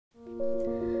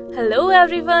Hello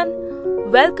everyone,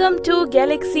 welcome to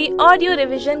Galaxy Audio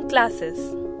Revision classes.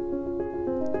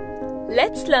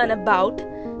 Let's learn about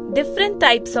different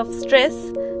types of stress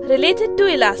related to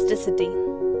elasticity.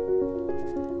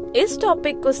 इस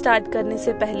topic को start करने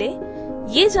से पहले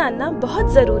ये जानना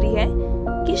बहुत जरूरी है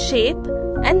कि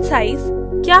शेप एंड साइज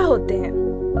क्या होते हैं.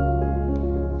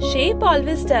 Shape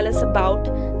always tell us about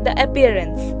the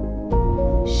appearance.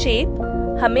 Shape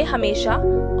हमें हमेशा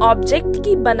ऑब्जेक्ट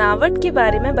की बनावट के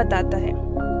बारे में बताता है.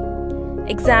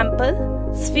 Example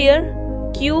sphere,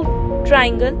 cube,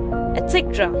 triangle,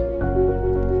 etcetera.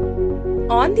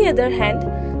 On the other hand,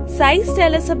 size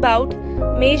tell us about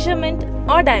measurement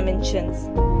और डायमेंशंस.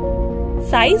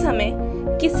 साइज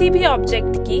हमें किसी भी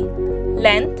ऑब्जेक्ट की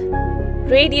लेंथ,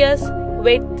 रेडियस,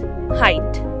 विड्थ,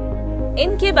 हाइट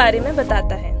इनके बारे में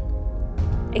बताता है.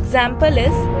 Example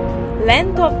is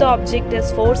length of the object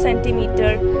is 4 cm,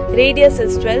 radius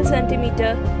is 12 cm,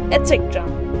 etc.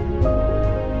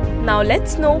 Now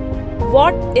let's know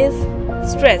what is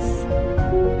stress.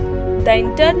 The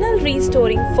internal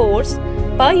restoring force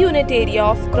per unit area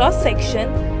of cross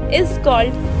section is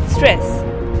called stress.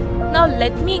 Now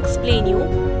let me explain you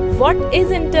what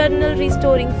is internal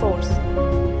restoring force.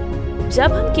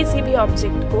 जब हम किसी भी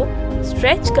object को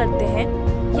stretch करते हैं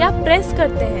या press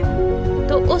करते हैं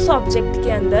तो उस ऑब्जेक्ट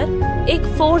के अंदर एक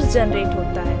फोर्स जनरेट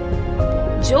होता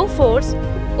है, जो फोर्स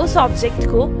उस ऑब्जेक्ट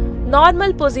को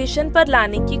नॉर्मल पोजीशन पर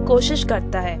लाने की कोशिश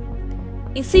करता है.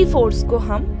 इसी फोर्स को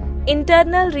हम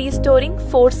इंटरनल रिस्टोरिंग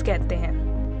फोर्स कहते हैं.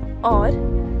 और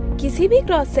किसी भी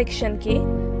क्रॉस सेक्शन के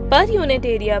पर यूनिट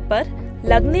एरिया पर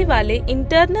लगने वाले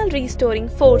इंटरनल रिस्टोरिंग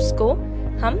फोर्स को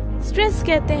हम स्ट्रेस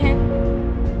कहते हैं.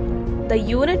 The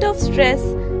unit of stress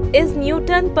is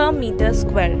newton per metre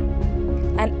square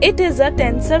and it is a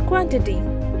tensor quantity.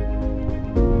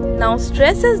 Now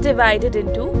stress is divided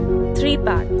into three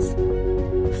parts.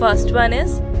 First one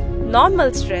is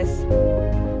normal stress.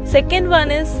 Second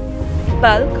one is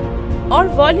bulk or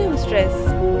volume stress.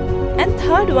 And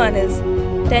third one is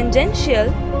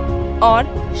tangential or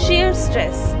shear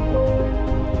stress.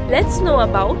 Let's know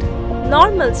about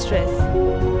normal stress.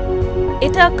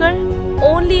 It occurs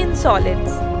only in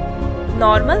solids.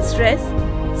 Normal stress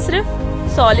सिर्फ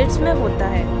solids में होता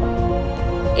है.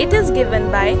 It is given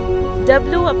by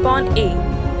W upon A,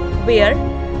 where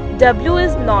W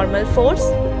is normal force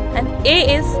and A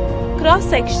is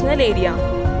cross-sectional area.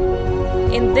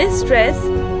 In this stress,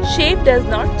 shape does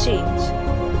not change.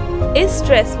 इस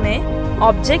stress में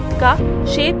object का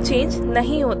shape change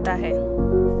नहीं होता है.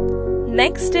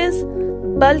 Next is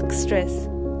bulk stress,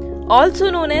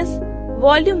 also known as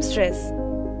volume stress.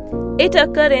 It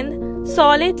occurs in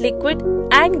solid, liquid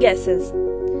and gases.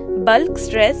 Bulk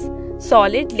stress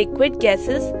solid, liquid,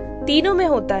 gases तीनों में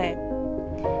होता है.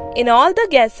 In all the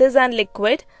gases and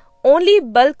liquid, only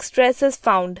bulk stress is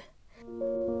found.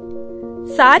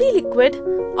 सारी liquid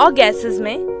और gases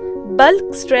में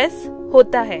bulk stress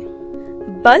होता है.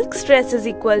 Bulk stress is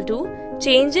equal to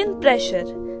change in pressure,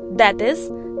 that is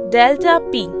delta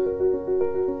P.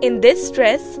 In this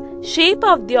stress, shape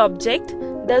of the object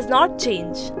does not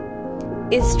change.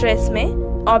 इस stress में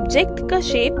object का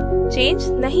shape change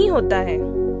नहीं होता है.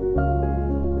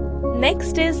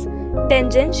 Next is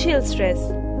tangential stress,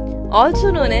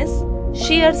 also known as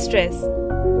shear stress.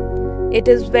 It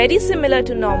is very similar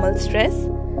to normal stress.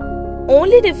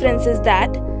 Only difference is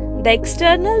that the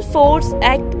external force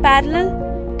act parallel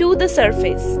to the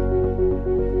surface.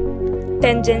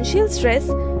 Tangential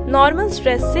stress normal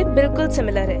stress से बिल्कुल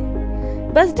similar है.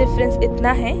 बस difference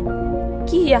इतना है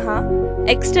कि यहाँ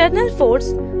external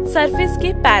force surface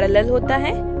के parallel होता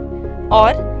है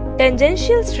और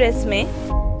टेंजेंशियल स्ट्रेस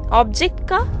में ऑब्जेक्ट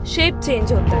का शेप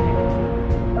चेंज होता है.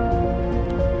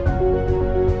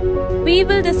 We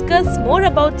will discuss more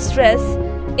about stress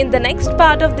in the next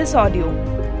part of this audio.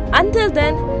 Until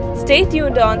then, stay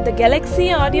tuned on the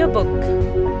Galaxy Audio Book.